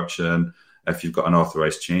in production, if you've got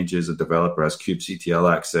unauthorized changes, a developer has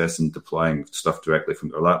kubectl access and deploying stuff directly from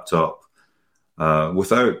their laptop?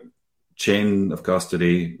 Without chain of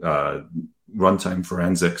custody, runtime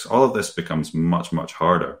forensics, all of this becomes much, much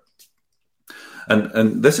harder.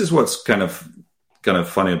 And this is what's kind of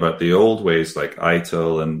funny about the old ways like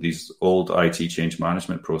ITIL and these old IT change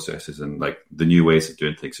management processes and like the new ways of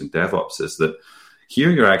doing things in DevOps is that here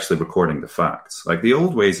you're actually recording the facts. Like the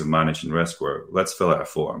old ways of managing risk were let's fill out a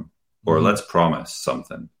form or let's promise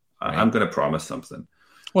something. Right. I'm going to promise something.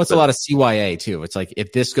 Well, it's a lot of CYA too. It's like,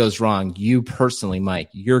 if this goes wrong, you personally, Mike,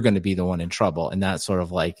 you're going to be the one in trouble. And that sort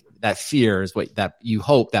of like that fear is what that you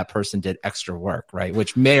hope that person did extra work, right?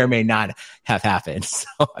 Which may or may not have happened. So,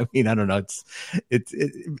 I don't know. It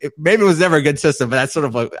maybe it was never a good system, but that's sort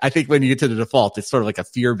of like, I think when you get to the default, it's sort of like a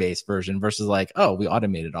fear-based version versus like, oh, we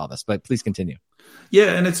automated all this, but please continue.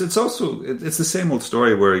 Yeah. And it's also, it's the same old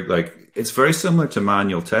story where like, it's very similar to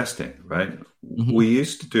manual testing, right? Mm-hmm. We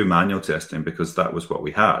used to do manual testing because that was what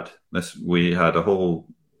we had. We had a whole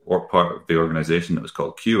part of the organization that was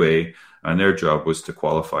called QA, and their job was to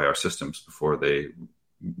qualify our systems before they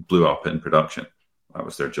blew up in production. That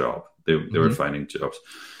was their job. They were finding jobs.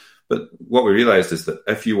 But what we realized is that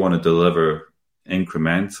if you want to deliver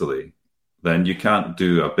incrementally, then you can't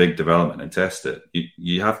do a big development and test it.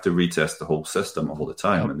 You have to retest the whole system all the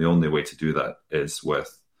time. Yep. And the only way to do that is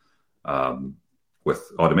with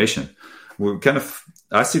automation.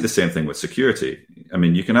 I see the same thing with security.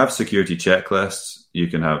 You can have security checklists, you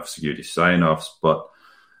can have security sign-offs, but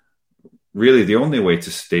really the only way to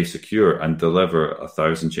stay secure and deliver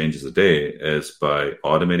 1,000 changes a day is by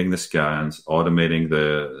automating the scans, automating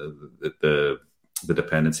the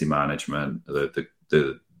dependency management, the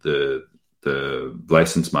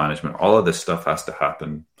license management. All of this stuff has to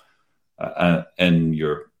happen in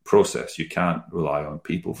your process. You can't rely on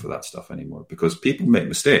people for that stuff anymore because people make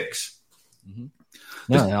mistakes. Mm-hmm.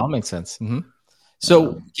 No, it all makes sense. Mm-hmm.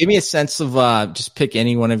 So give me a sense of just pick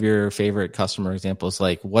any one of your favorite customer examples.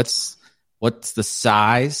 Like what's the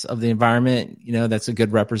size of the environment, that's a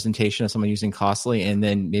good representation of someone using Costly, and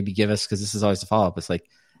then maybe give us, because this is always the follow-up, it's like,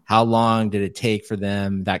 how long did it take for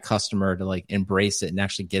them, that customer, to like embrace it and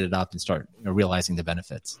actually get it up and start realizing the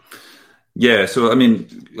benefits? Yeah, so I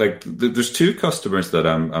mean, like, there's two customers that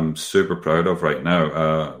I'm super proud of right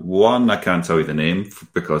now. One, I can't tell you the name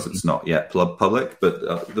because it's not yet public,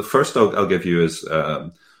 but the first I'll give you is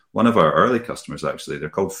one of our early customers. Actually, they're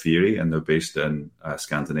called Fieri, and they're based in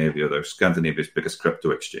Scandinavia. They're Scandinavia's biggest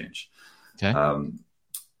crypto exchange,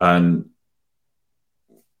 and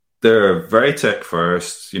they're very tech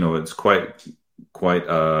first. It's quite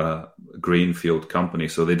a greenfield company,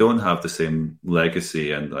 so they don't have the same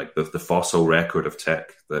legacy and like the fossil record of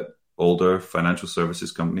tech that older financial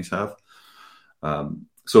services companies have.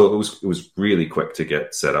 So it was really quick to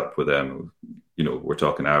get set up with them. We're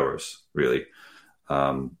talking hours, really,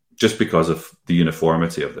 just because of the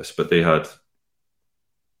uniformity of this. But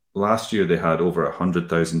last year they had over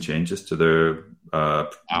 100,000 changes to their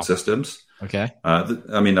systems. Okay.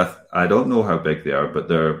 I mean, I don't know how big they are, but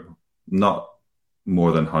they're not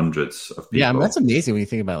more than hundreds of people. Yeah, I mean, that's amazing when you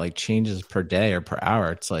think about like changes per day or per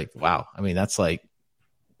hour. It's like, wow. I mean, that's like,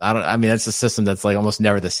 that's a system that's like almost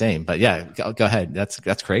never the same. But yeah, go ahead. That's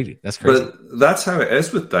crazy. That's crazy. But that's how it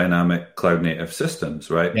is with dynamic cloud native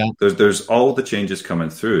systems, right? Yeah. There's all the changes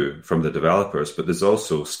coming through from the developers, but there's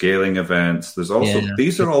also scaling events. There's also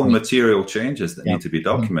these are all material changes that need to be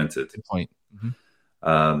documented. Good point.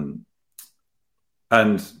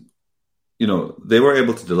 And they were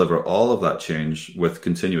able to deliver all of that change with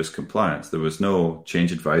continuous compliance. There was no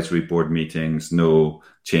change advisory board meetings, no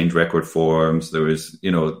change record forms. There was,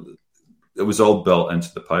 it was all built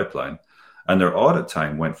into the pipeline. And their audit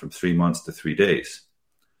time went from 3 months to 3 days.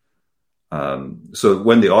 So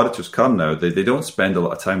when the auditors come now, they don't spend a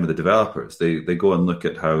lot of time with the developers. They go and look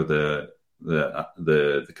at how the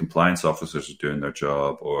compliance officers are doing their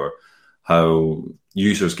job, or how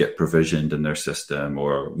users get provisioned in their system,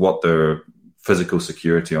 or what their physical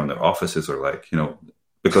security on their offices are like,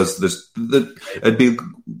 because it'd be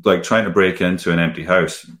like trying to break into an empty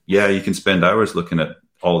house. Yeah, you can spend hours looking at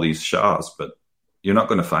all these SHAs, but you're not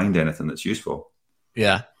going to find anything that's useful.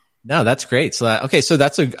 Yeah. No, that's great. So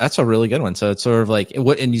that's a really good one. So it's sort of like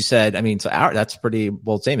what, and you said, that's a pretty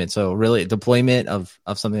bold statement. So really deployment of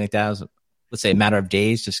something like that is, let's say, a matter of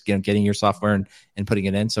days, just getting your software and putting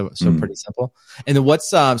it in. So pretty simple. And then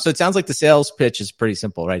so it sounds like the sales pitch is pretty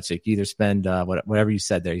simple, right? So you can either spend whatever you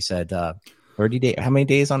said there. You said 30 days. How many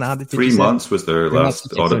days on audit? 3 months was their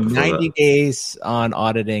last audit. So 90 days on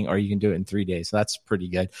auditing, or you can do it in 3 days. So that's pretty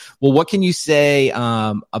good. Well, what can you say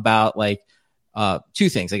about like two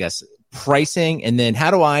things, I guess, pricing, and then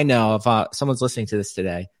how do I know if someone's listening to this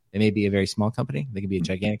today? They may be a very small company. They could be a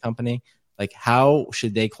gigantic company. Like, how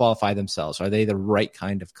should they qualify themselves? Are they the right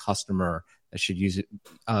kind of customer that should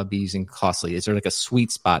be using Costly? Is there like a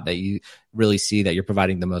sweet spot that you really see that you're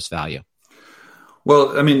providing the most value?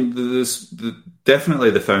 Well, I mean, definitely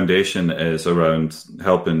the foundation is around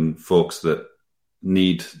helping folks that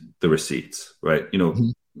need the receipts, right?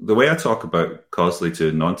 The way I talk about Costly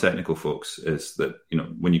to non-technical folks is that,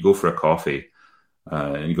 when you go for a coffee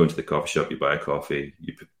and you go into the coffee shop, you buy a coffee,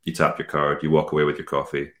 you tap your card, you walk away with your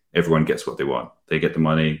coffee. Everyone gets what they want. They get the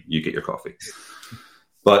money, you get your coffee.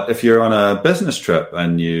 But if you're on a business trip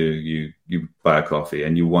and you buy a coffee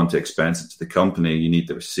and you want to expense it to the company, you need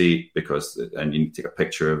the receipt and you need to take a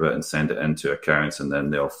picture of it and send it into accounts, and then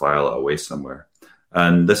they'll file it away somewhere.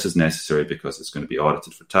 And this is necessary because it's going to be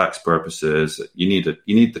audited for tax purposes. You need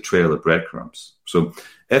the trail of breadcrumbs. So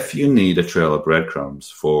if you need a trail of breadcrumbs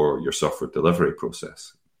for your software delivery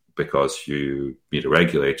process, because you meet a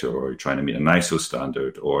regulator, or you're trying to meet an ISO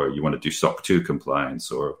standard, or you want to do SOC 2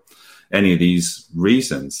 compliance, or any of these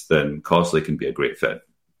reasons, then Costly can be a great fit.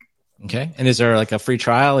 Okay. And is there like a free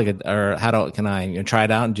trial, can I try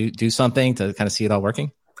it out and do something to kind of see it all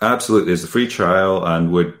working? Absolutely. There's a free trial,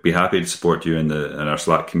 and would be happy to support you in our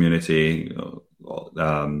Slack community.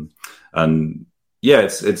 And yeah,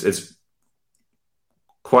 it's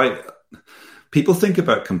quite. People think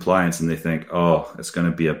about compliance and they think, oh, it's going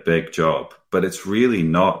to be a big job, but it's really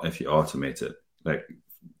not if you automate it. Like,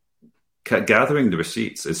 gathering the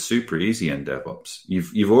receipts is super easy in DevOps.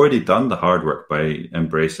 You've already done the hard work by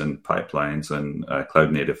embracing pipelines and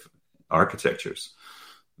cloud native architectures.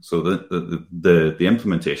 So the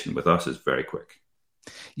implementation with us is very quick.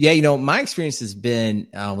 Yeah, my experience has been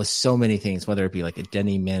with so many things, whether it be like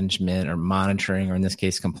identity management or monitoring, or in this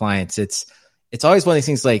case, compliance. It's always one of these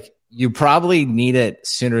things like you probably need it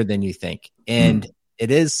sooner than you think. And it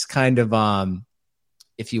is kind of,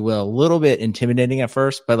 if you will, a little bit intimidating at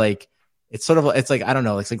first, but like, it's like, I don't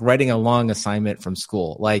know, it's like writing a long assignment from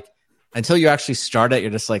school. Like until you actually start it, you're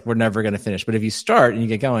just like, we're never going to finish. But if you start and you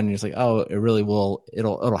get going, you're just like, oh, it really will,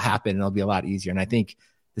 it'll happen and it'll be a lot easier. And I think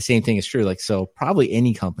the same thing is true. Like, so probably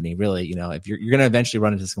any company really, if you're going to eventually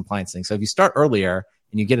run into this compliance thing. So if you start earlier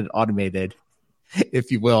and you get it automated,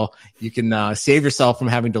 if you will, you can save yourself from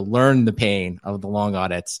having to learn the pain of the long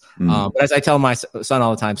audits. But as I tell my son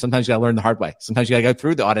all the time, sometimes you got to learn the hard way. Sometimes you got to go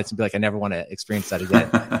through the audits and be like, I never want to experience that again.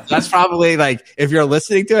 So that's probably like, if you're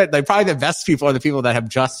listening to it, like probably the best people are the people that have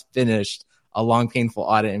just finished a long, painful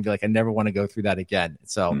audit and be like, I never want to go through that again.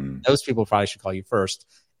 So those people probably should call you first.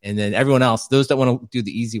 And then everyone else, those that want to do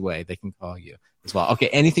the easy way, they can call you as well. Okay.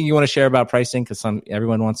 Anything you want to share about pricing? Because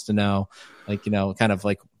everyone wants to know, like, kind of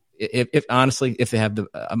like, if honestly, if they have the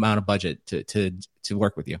amount of budget to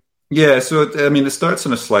work with you. Yeah, so it starts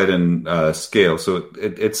on a sliding scale. So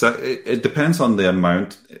it depends on the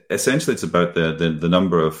amount. Essentially, it's about the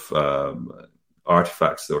number of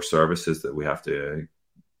artifacts or services that we have to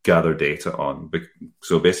gather data on.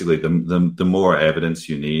 So basically, the more evidence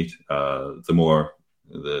you need, the more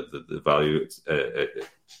the value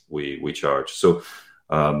we charge. So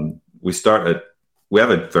we have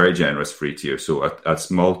a very generous free tier. So a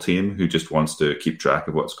small team who just wants to keep track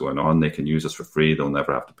of what's going on, they can use us for free. They'll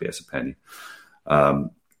never have to pay us a penny.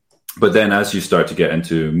 But then as you start to get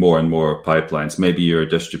into more and more pipelines, maybe you're a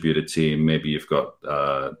distributed team, maybe you've got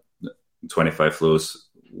 25 flows,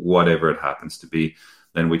 whatever it happens to be,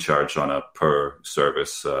 then we charge on a per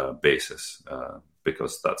service basis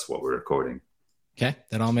because that's what we're recording. Okay,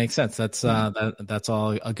 that all makes sense. That's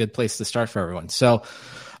all a good place to start for everyone. So,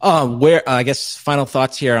 where I guess final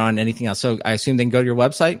thoughts here on anything else. So, I assume they can go to your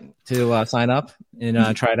website to sign up and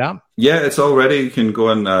try it out. Yeah, it's all ready. You can go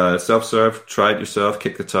and self-serve, try it yourself,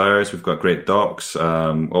 kick the tires. We've got great docs.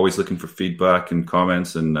 Always looking for feedback and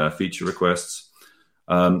comments and feature requests.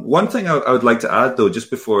 One thing I would like to add, though, just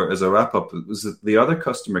before as a wrap up, was that the other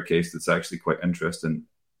customer case that's actually quite interesting.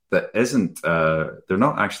 That isn't, they're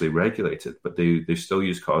not actually regulated, but they still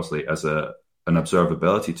use Causley as an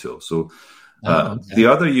observability tool. So the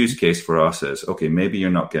other use case for us is, okay, maybe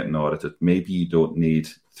you're not getting audited. Maybe you don't need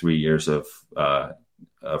 3 years of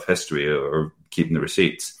history or keeping the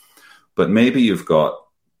receipts. But maybe you've got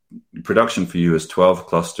production for you is 12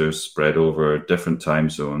 clusters spread over different time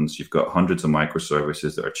zones. You've got hundreds of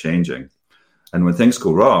microservices that are changing. And when things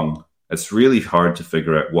go wrong, it's really hard to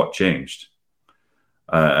figure out what changed.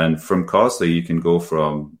 And from Causley, you can go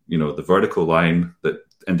from, the vertical line that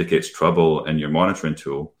indicates trouble in your monitoring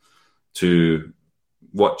tool to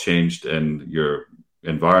what changed in your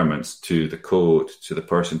environments, to the code, to the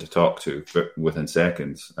person to talk to within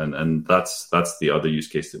seconds. And that's the other use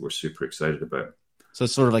case that we're super excited about. So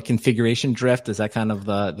it's sort of like configuration drift. Is that kind of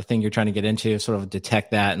the thing you're trying to get into, sort of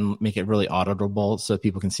detect that and make it really auditable so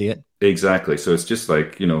people can see it? Exactly. So it's just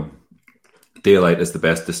like, daylight is the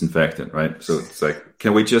best disinfectant, right? So it's like,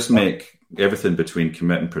 can we just make everything between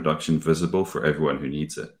commit and production visible for everyone who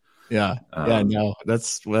needs it? Yeah. No,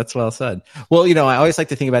 that's well said. Well, I always like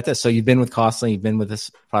to think about this. So you've been with Causley, you've been with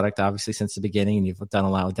this product obviously since the beginning, and you've done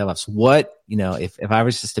a lot with DevOps. What, if I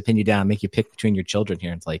was just to pin you down, make you pick between your children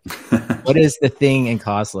here, it's like, what is the thing in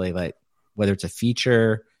Causley, like whether it's a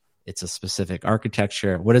feature, it's a specific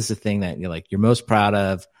architecture, what is the thing that you're most proud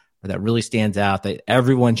of, or that really stands out that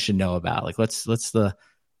everyone should know about? Like, what's the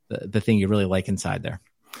thing you really like inside there?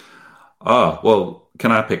 Oh, well,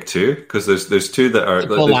 can I pick two? Because there's two that are.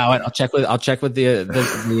 Allow it. I'll check with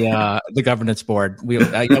the governance board. We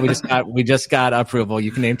just got approval.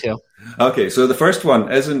 You can name two. Okay, so the first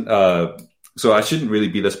one isn't. So I shouldn't really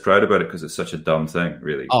be this proud about it because it's such a dumb thing,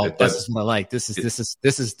 really. Oh, this is what I like. This is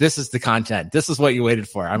the content. This is what you waited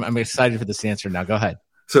for. I'm excited for this answer now. Go ahead.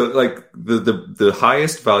 So like the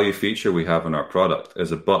highest value feature we have in our product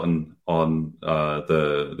is a button on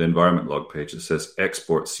the environment log page that says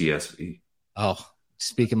export CSV. Oh,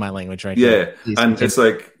 speaking my language right now. Yeah. And it's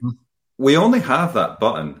like, we only have that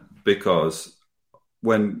button because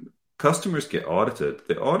when customers get audited,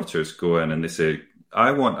 the auditors go in and they say,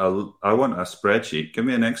 I want a spreadsheet. Give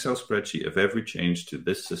me an Excel spreadsheet of every change to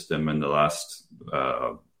this system in the last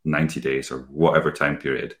 90 days or whatever time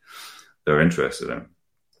period they're interested in.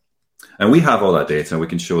 And we have all that data, and we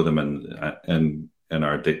can show them in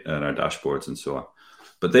our dashboards and so on.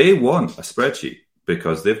 But they want a spreadsheet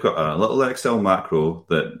because they've got a little Excel macro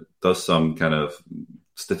that does some kind of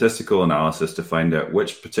statistical analysis to find out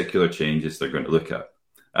which particular changes they're going to look at.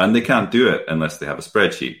 And they can't do it unless they have a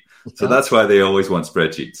spreadsheet. So that's why they always want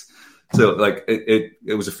spreadsheets. So like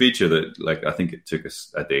it was a feature that like I think it took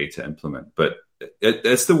us a day to implement, but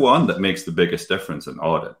it's the one that makes the biggest difference in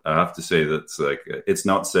audit. I have to say that's like it's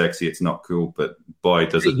not sexy, it's not cool, but boy,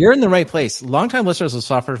 does it. You're in the right place. Longtime listeners of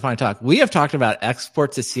Software Defined Talk, we have talked about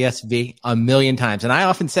export to CSV a million times, and I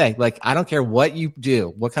often say like I don't care what you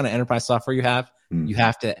do, what kind of enterprise software you have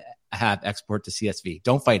to have export to CSV.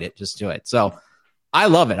 Don't fight it, just do it. So I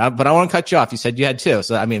love it, but I want to cut you off. You said you had two,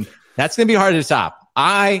 so I mean that's going to be hard to top.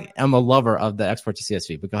 I am a lover of the export to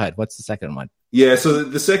CSV, but go ahead. What's the second one? Yeah, so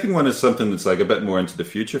the second one is something that's like a bit more into the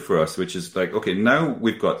future for us, which is like, okay, now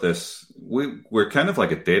we've got this, we're kind of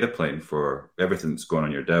like a data plane for everything that's going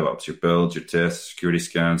on in your DevOps, your builds, your tests, security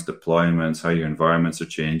scans, deployments, how your environments are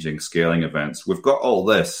changing, scaling events. We've got all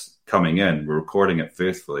this coming in. We're recording it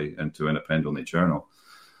faithfully into an append-only journal.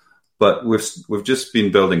 But we've just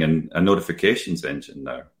been building a notifications engine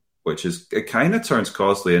now, which is, it kind of turns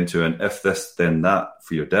Causley into an if this, then that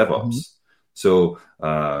for your DevOps. Mm-hmm. So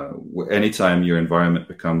anytime your environment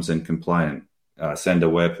becomes incompliant, send a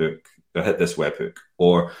webhook, hit this webhook.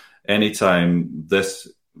 Or anytime this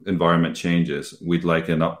environment changes, we'd like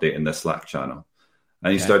an update in the Slack channel.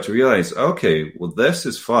 And you start to realize, okay, well, this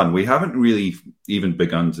is fun. We haven't really even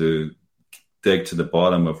begun to dig to the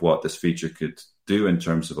bottom of what this feature could do in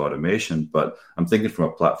terms of automation. But I'm thinking from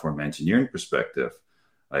a platform engineering perspective,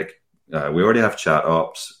 like we already have chat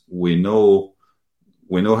ops. We know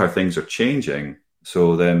how things are changing.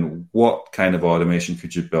 So then what kind of automation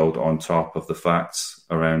could you build on top of the facts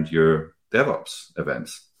around your DevOps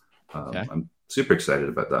events? I'm super excited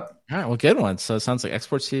about that. All right. Well, good one. So it sounds like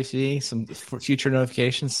export CSV, some future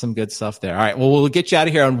notifications, some good stuff there. All right. Well, we'll get you out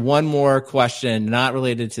of here on one more question, not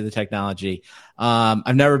related to the technology.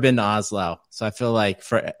 I've never been to Oslo. So I feel like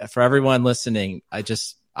for everyone listening, I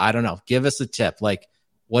don't know, give us a tip. Like,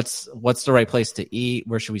 what's the right place to eat?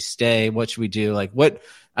 Where should we stay? What should we do? Like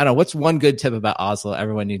what's one good tip about Oslo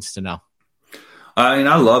everyone needs to know? I mean,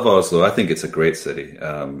 I love Oslo. I think it's a great city.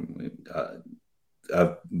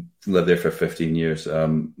 I've lived there for 15 years.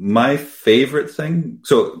 My favorite thing,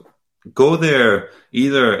 so go there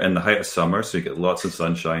either in the height of summer, so you get lots of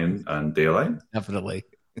sunshine and daylight. Definitely.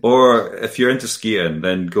 Or if you're into skiing,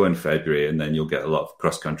 then go in February and then you'll get a lot of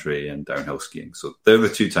cross country and downhill skiing. So they're the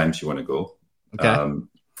two times you want to go. Okay.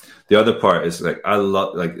 The other part is like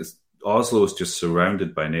Oslo is just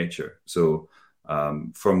surrounded by nature. So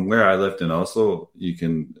from where I lived in Oslo, you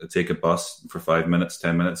can take a bus for 5 minutes,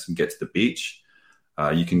 10 minutes and get to the beach.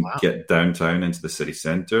 You can get downtown into the city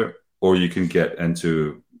center, or you can get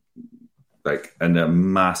into like a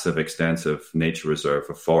massive, extensive nature reserve,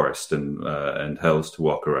 a forest and hills to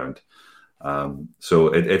walk around. So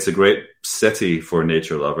it's a great city for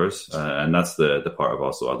nature lovers, and that's the part of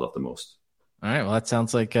Oslo I love the most. All right. Well, that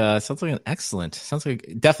sounds like an excellent. Sounds like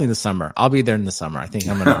definitely the summer. I'll be there in the summer. I think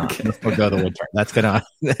I'm gonna forego the winter. That's gonna.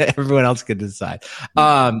 Everyone else can decide.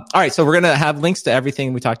 All right. So we're gonna have links to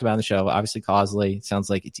everything we talked about in the show. Obviously, Causley. Sounds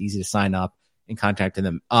like it's easy to sign up and contact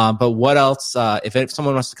them. But what else? If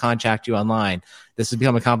someone wants to contact you online, this has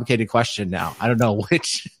become a complicated question now. I don't know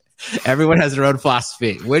which. Everyone has their own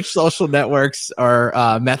philosophy. Which social networks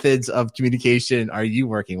or methods of communication are you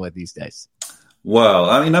working with these days? Well,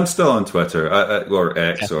 I mean, I'm still on Twitter or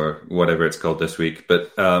X or whatever it's called this week.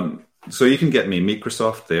 But so you can get me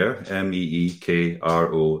Microsoft there,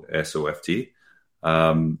 MEEKROSOFT.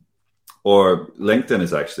 Or LinkedIn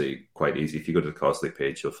is actually quite easy. If you go to the Causley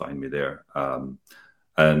page, you'll find me there. And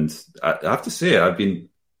I have to say, I've been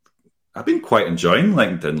quite enjoying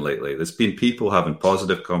LinkedIn lately. There's been people having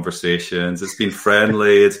positive conversations. It's been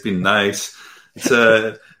friendly. It's been nice. It's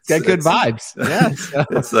got good vibes. Yeah.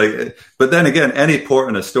 It's like, but then again, any port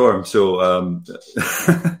in a storm. So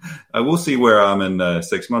I will see where I'm in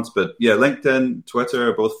 6 months. But yeah, LinkedIn, Twitter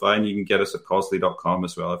are both fine. You can get us at causley.com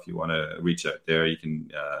as well if you want to reach out there. You can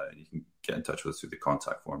get in touch with us through the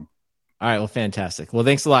contact form. All right. Well, fantastic. Well,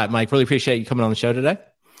 thanks a lot, Mike. Really appreciate you coming on the show today.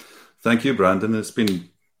 Thank you, Brandon. It's been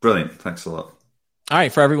brilliant. Thanks a lot. All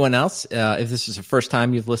right. For everyone else, if this is the first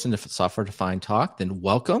time you've listened to Software Defined Talk, then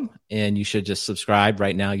welcome. And you should just subscribe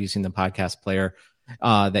right now using the podcast player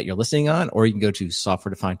that you're listening on, or you can go to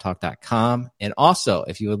softwaredefinedtalk.com. And also,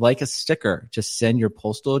 if you would like a sticker, just send your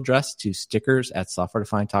postal address to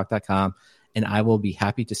stickers@softwaredefinedtalk.com, and I will be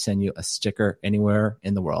happy to send you a sticker anywhere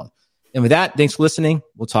in the world. And with that, thanks for listening.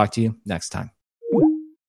 We'll talk to you next time.